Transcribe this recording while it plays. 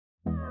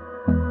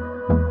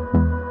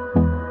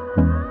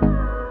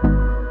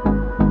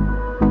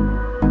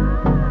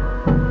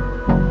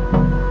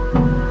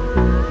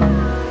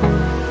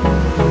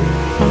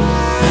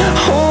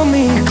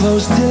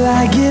close till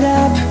I get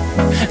up.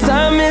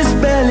 Time is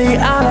barely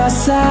on our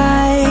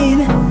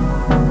side.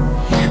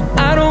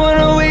 I don't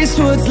wanna waste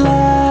what's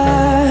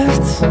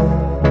left.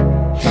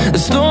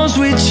 The storms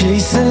we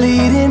chase are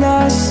leading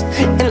us,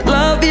 and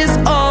love is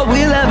all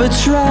we'll ever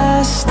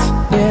trust.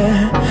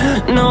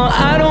 Yeah, no,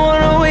 I don't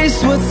wanna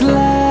waste what's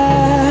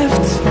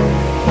left.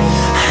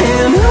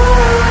 And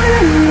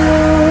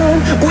on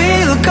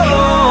we'll go,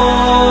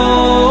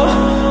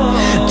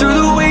 through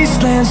the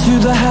wastelands,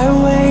 through the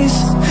highways,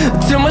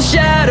 till my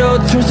shadow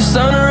turns to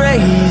sun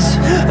rays.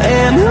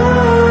 And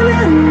on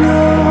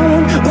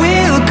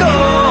we'll go,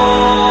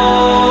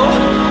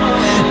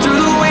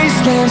 through the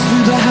wastelands,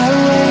 through the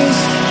highways,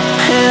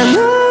 and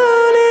on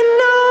we'll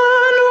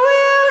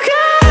go.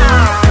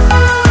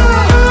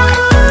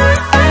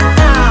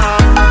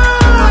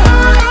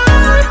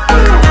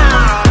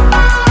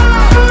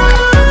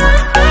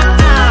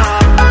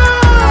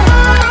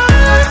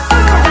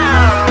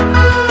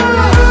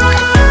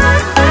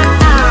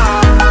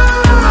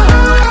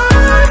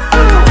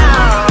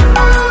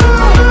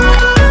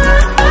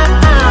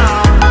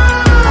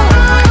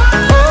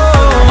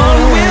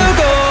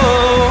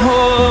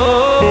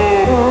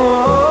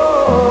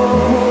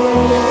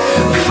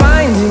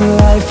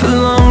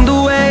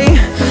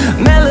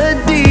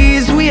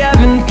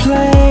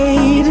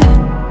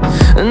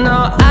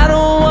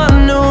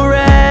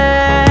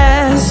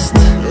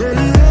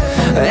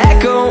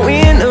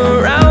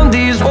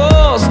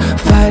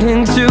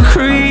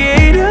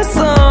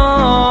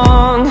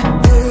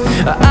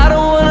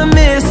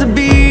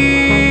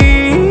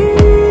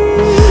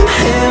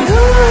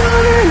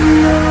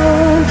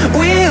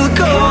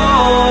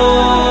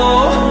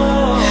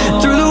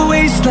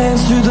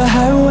 Through the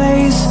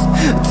highways,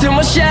 till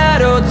my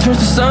shadow turns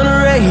to sun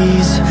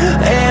rays.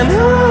 And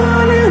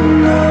on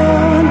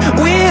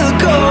we'll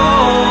go,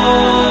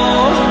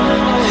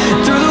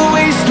 through the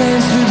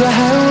wastelands, through the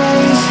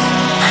highways,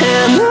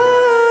 and on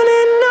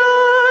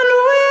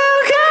we'll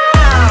go.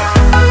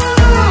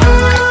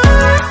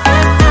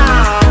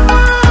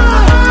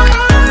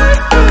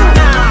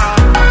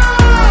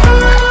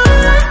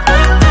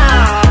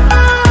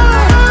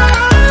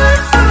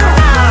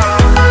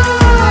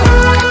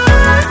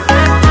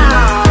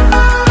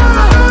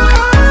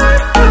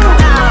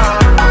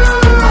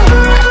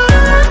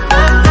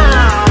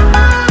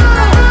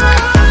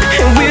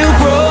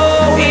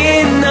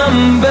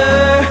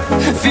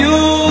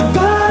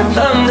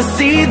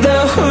 See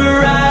the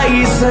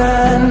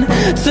horizon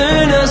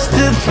turn us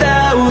to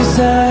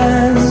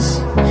thousands,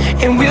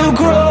 and we'll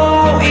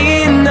grow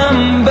in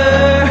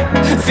number,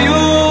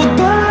 fueled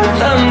by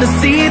them. To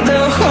see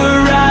the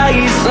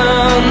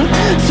horizon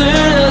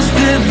turn us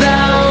to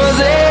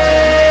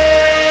thousands,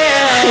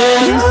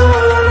 and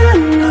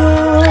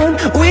on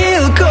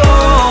we'll go,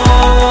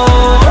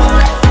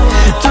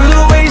 through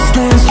the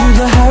wastelands, through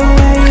the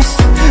highways,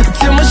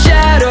 till my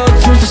shadow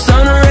turns to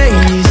sun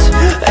rays.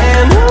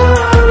 And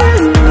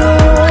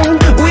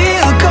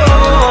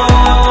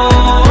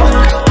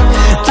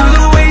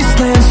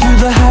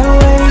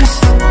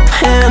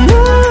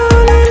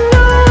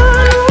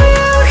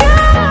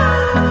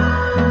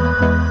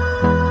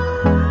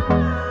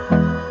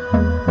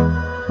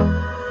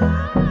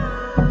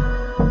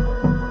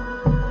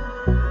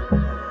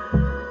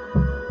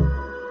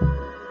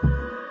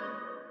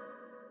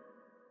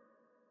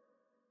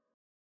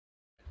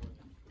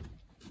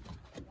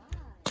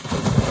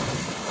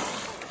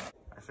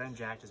friend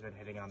Jack has been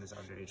hitting on this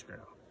underage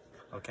girl,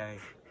 okay?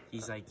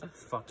 He's like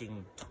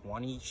fucking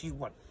 20. She's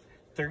what,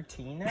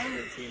 13 now?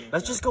 13.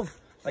 Let's just go,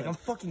 like, I'm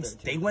fucking, 13.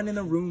 They went in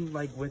the room,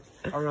 like, with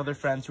our other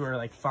friends who are,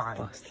 like, 5.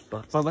 Bust.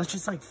 But let's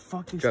just, like,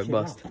 fuck this drug kid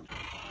bust. out.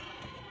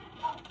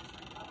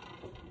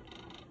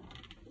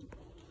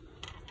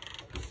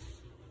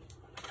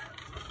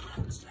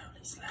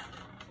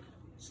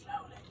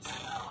 Slowly.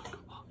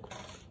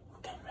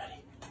 Okay,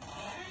 ready?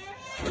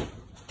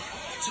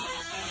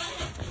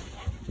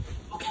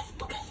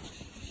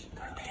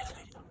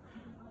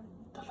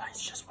 The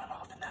lights just went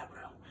off in that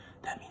room.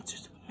 That means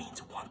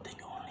one thing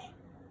only.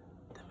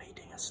 The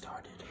mating has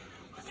started.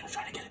 We're gonna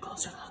try to get a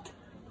closer look.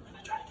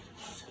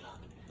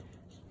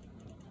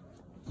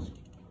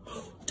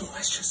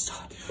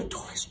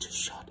 Door has just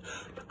shut.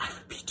 I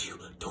repeat to you,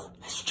 door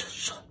has just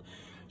shut.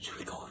 Should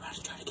we go around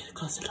and try to get a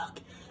closer look?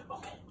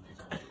 Okay, we're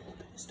gonna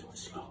open this door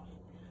slowly.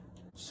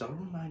 Subtle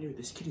reminder,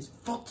 this kid is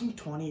fucking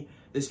 20.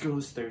 This girl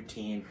is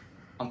 13.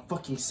 I'm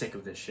fucking sick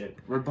of this shit.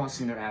 We're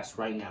busting their ass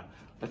right now.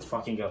 Let's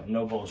fucking go.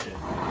 No bullshit.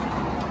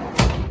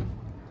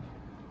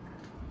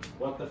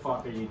 What the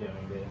fuck are you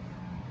doing, dude?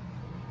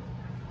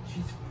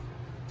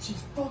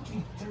 She's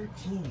fucking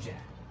 13,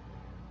 Jack.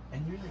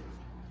 And you're like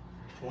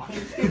 20.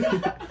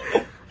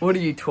 What are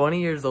you,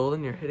 20 years old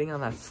and you're hitting on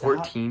that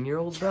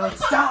 14-year-old, bro?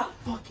 Stop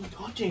fucking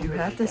touching her. You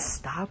have to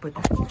stop with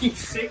that. I'm fucking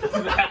sick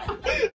of that.